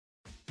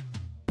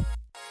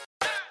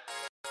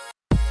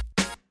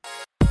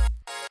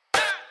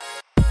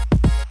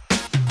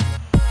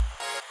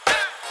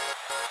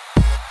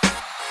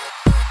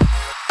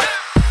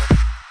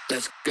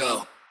Let's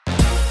go.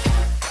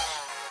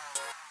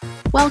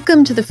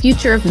 Welcome to the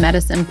Future of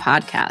Medicine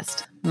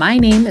podcast. My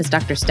name is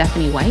Dr.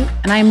 Stephanie White,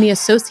 and I am the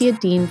Associate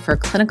Dean for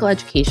Clinical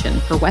Education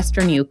for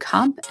Western U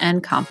Comp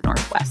and Comp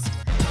Northwest.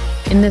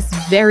 In this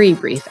very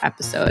brief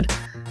episode,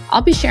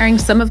 I'll be sharing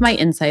some of my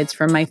insights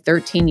from my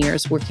 13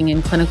 years working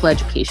in clinical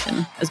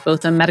education as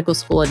both a medical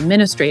school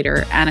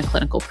administrator and a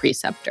clinical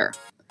preceptor.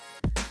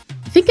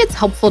 I think it's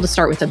helpful to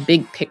start with a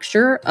big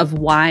picture of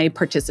why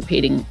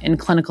participating in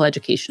clinical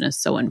education is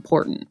so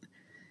important.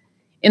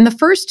 In the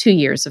first 2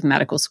 years of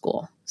medical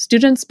school,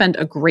 students spend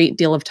a great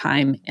deal of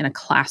time in a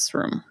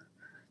classroom.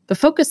 The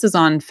focus is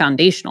on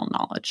foundational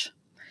knowledge.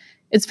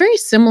 It's very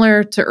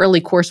similar to early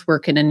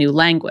coursework in a new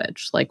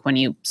language, like when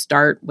you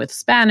start with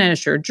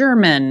Spanish or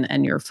German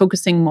and you're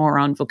focusing more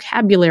on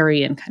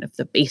vocabulary and kind of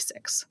the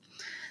basics.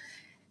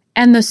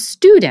 And the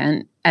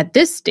student at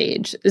this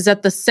stage is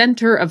at the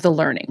center of the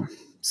learning.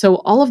 So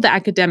all of the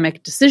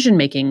academic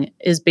decision-making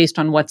is based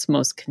on what's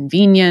most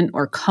convenient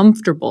or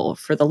comfortable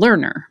for the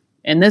learner,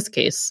 in this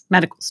case,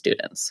 medical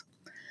students.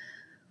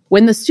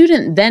 When the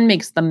student then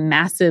makes the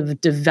massive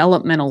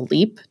developmental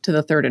leap to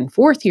the third and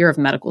fourth year of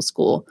medical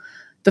school,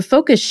 the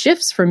focus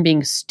shifts from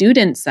being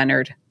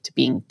student-centered to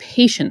being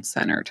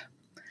patient-centered.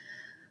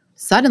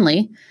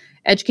 Suddenly,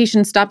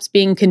 education stops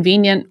being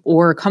convenient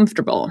or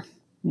comfortable.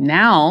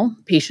 Now,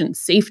 patient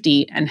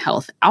safety and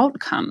health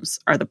outcomes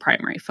are the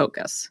primary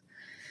focus.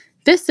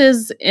 This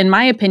is, in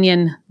my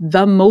opinion,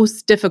 the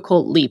most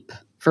difficult leap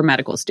for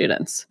medical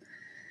students.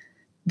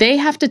 They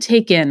have to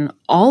take in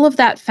all of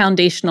that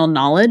foundational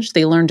knowledge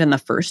they learned in the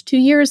first 2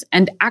 years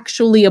and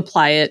actually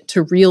apply it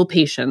to real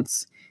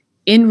patients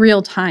in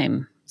real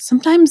time,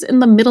 sometimes in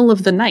the middle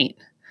of the night.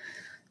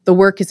 The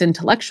work is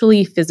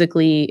intellectually,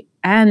 physically,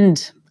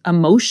 and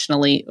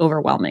emotionally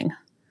overwhelming.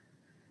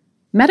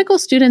 Medical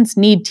students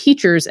need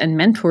teachers and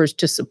mentors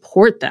to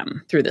support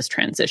them through this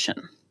transition.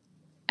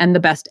 And the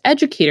best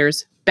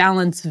educators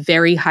balance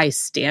very high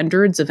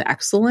standards of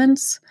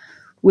excellence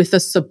with a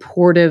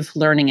supportive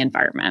learning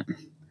environment.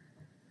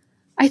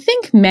 I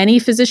think many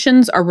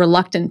physicians are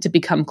reluctant to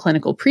become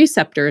clinical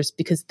preceptors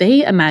because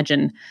they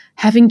imagine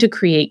having to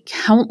create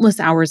countless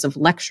hours of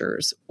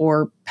lectures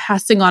or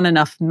passing on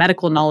enough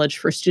medical knowledge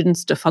for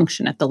students to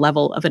function at the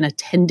level of an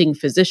attending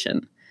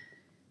physician.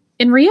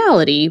 In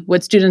reality,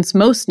 what students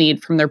most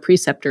need from their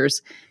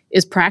preceptors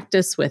is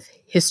practice with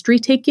history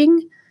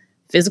taking,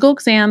 physical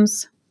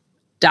exams,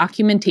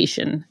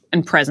 documentation,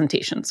 and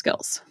presentation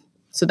skills.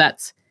 So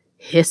that's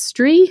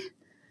history,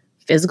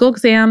 physical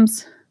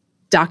exams,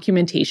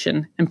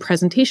 documentation, and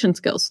presentation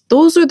skills.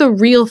 Those are the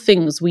real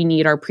things we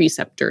need our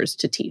preceptors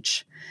to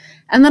teach.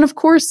 And then, of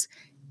course,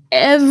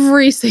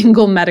 every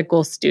single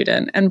medical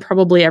student and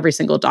probably every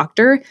single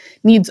doctor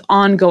needs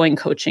ongoing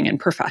coaching and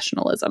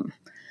professionalism.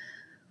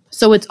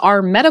 So it's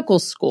our medical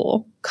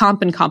school,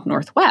 Comp and Comp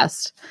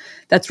Northwest,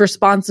 that's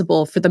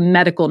responsible for the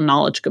medical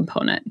knowledge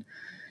component.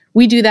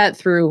 We do that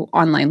through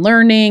online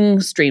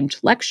learning, streamed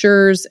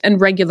lectures,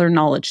 and regular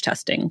knowledge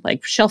testing,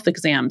 like shelf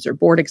exams or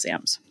board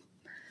exams.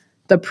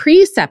 The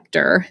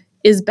preceptor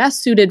is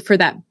best suited for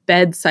that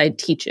bedside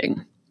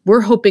teaching. We're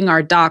hoping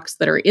our docs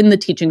that are in the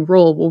teaching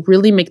role will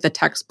really make the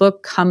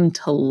textbook come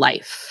to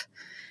life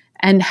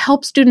and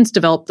help students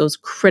develop those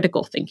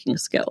critical thinking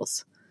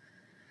skills.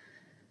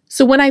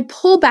 So when I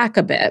pull back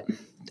a bit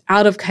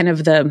out of kind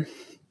of the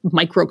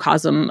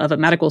microcosm of a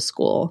medical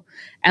school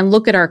and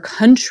look at our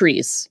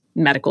country's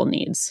medical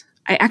needs,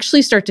 I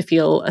actually start to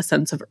feel a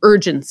sense of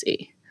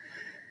urgency.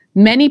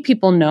 Many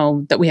people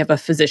know that we have a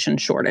physician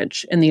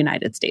shortage in the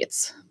United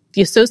States.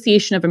 The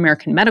Association of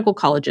American Medical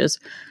Colleges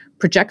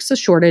projects a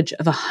shortage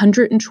of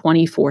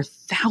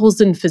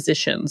 124,000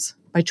 physicians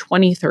by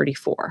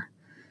 2034.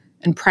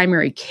 And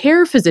primary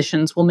care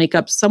physicians will make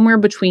up somewhere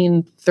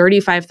between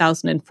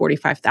 35,000 and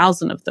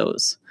 45,000 of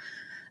those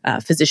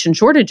physician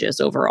shortages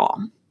overall.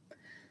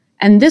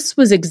 And this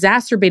was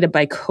exacerbated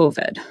by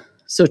COVID.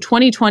 So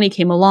 2020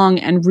 came along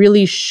and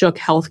really shook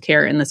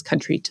healthcare in this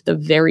country to the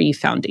very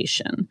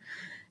foundation.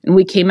 And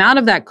we came out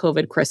of that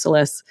COVID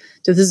chrysalis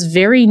to this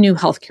very new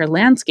healthcare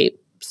landscape.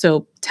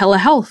 So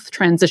telehealth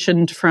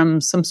transitioned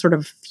from some sort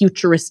of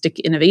futuristic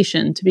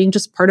innovation to being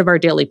just part of our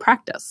daily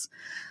practice.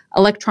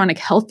 Electronic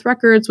health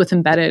records with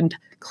embedded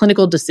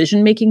clinical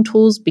decision-making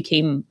tools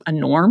became a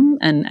norm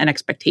and an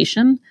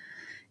expectation.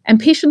 And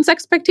patients'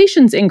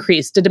 expectations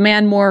increased to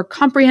demand more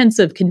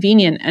comprehensive,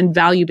 convenient, and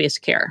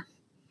value-based care.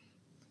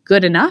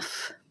 Good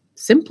enough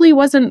simply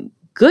wasn't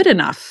good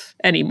enough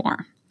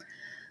anymore.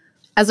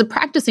 As a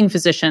practicing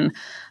physician,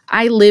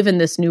 I live in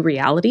this new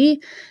reality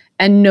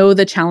and know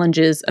the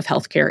challenges of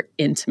healthcare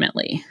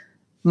intimately.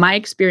 My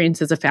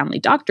experience as a family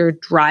doctor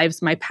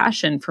drives my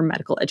passion for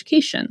medical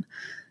education.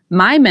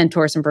 My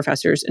mentors and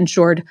professors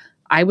ensured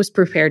I was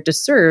prepared to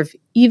serve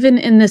even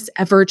in this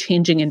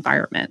ever-changing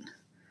environment.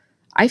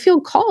 I feel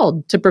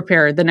called to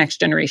prepare the next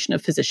generation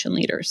of physician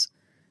leaders.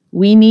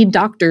 We need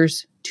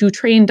doctors to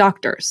train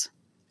doctors,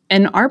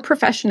 and our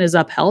profession is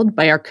upheld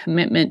by our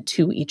commitment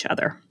to each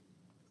other.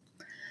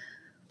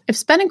 I've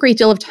spent a great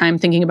deal of time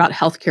thinking about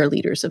healthcare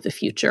leaders of the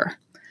future.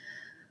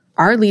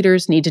 Our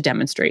leaders need to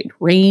demonstrate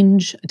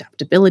range,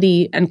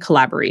 adaptability, and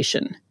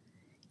collaboration.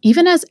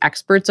 Even as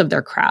experts of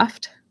their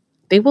craft,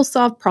 they will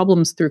solve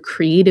problems through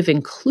creative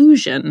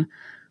inclusion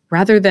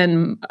rather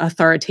than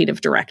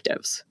authoritative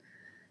directives.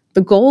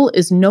 The goal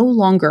is no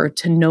longer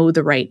to know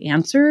the right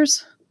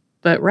answers,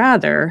 but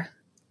rather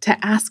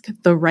to ask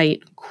the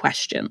right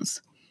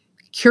questions.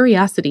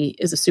 Curiosity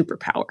is a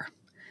superpower.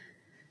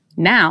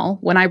 Now,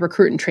 when I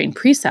recruit and train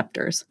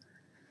preceptors,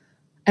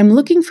 I'm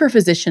looking for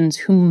physicians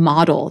who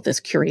model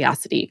this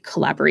curiosity,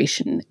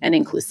 collaboration, and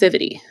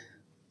inclusivity.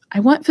 I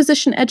want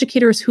physician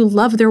educators who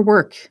love their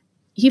work,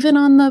 even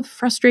on the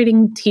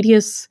frustrating,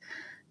 tedious,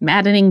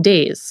 maddening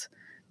days.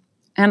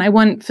 And I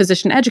want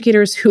physician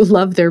educators who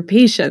love their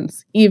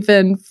patients,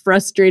 even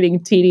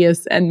frustrating,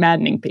 tedious, and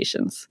maddening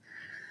patients.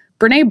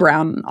 Brené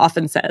Brown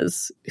often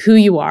says, "Who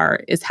you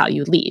are is how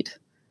you lead."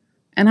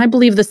 And I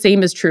believe the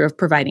same is true of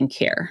providing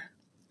care.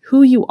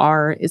 Who you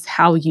are is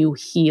how you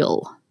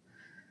heal.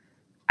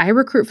 I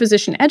recruit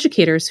physician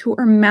educators who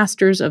are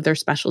masters of their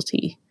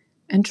specialty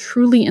and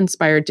truly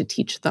inspired to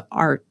teach the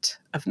art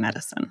of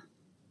medicine.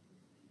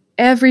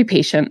 Every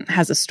patient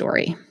has a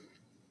story.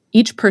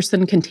 Each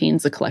person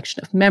contains a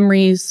collection of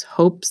memories,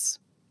 hopes,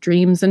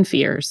 dreams, and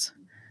fears.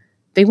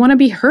 They want to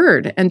be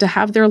heard and to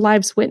have their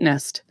lives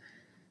witnessed.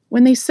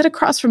 When they sit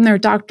across from their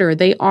doctor,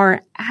 they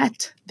are,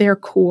 at their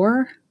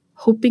core,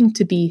 hoping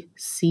to be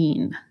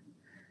seen.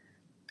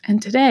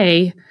 And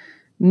today,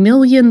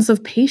 millions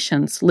of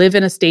patients live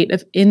in a state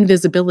of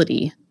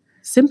invisibility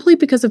simply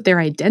because of their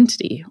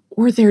identity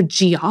or their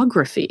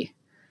geography.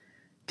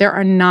 There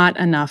are not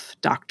enough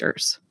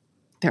doctors.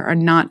 There are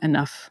not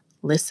enough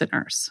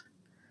listeners.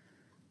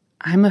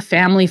 I'm a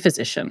family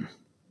physician.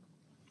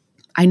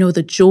 I know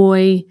the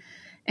joy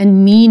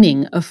and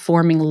meaning of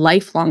forming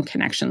lifelong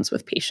connections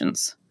with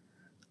patients.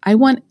 I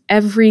want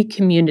every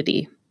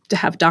community to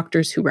have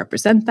doctors who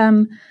represent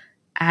them,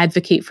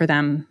 advocate for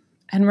them,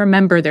 and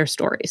remember their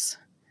stories.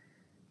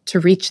 To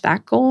reach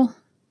that goal,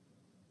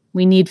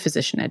 we need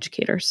physician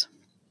educators.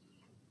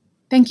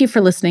 Thank you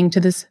for listening to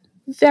this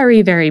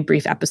very, very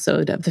brief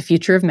episode of the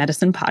Future of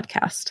Medicine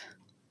podcast.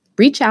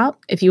 Reach out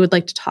if you would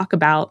like to talk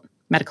about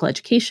medical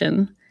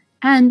education,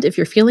 and if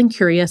you're feeling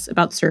curious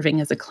about serving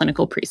as a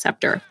clinical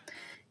preceptor.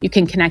 You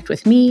can connect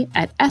with me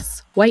at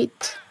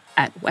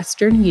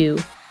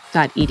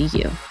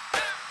swhite@westernu.edu.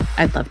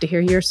 I'd love to hear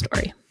your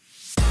story.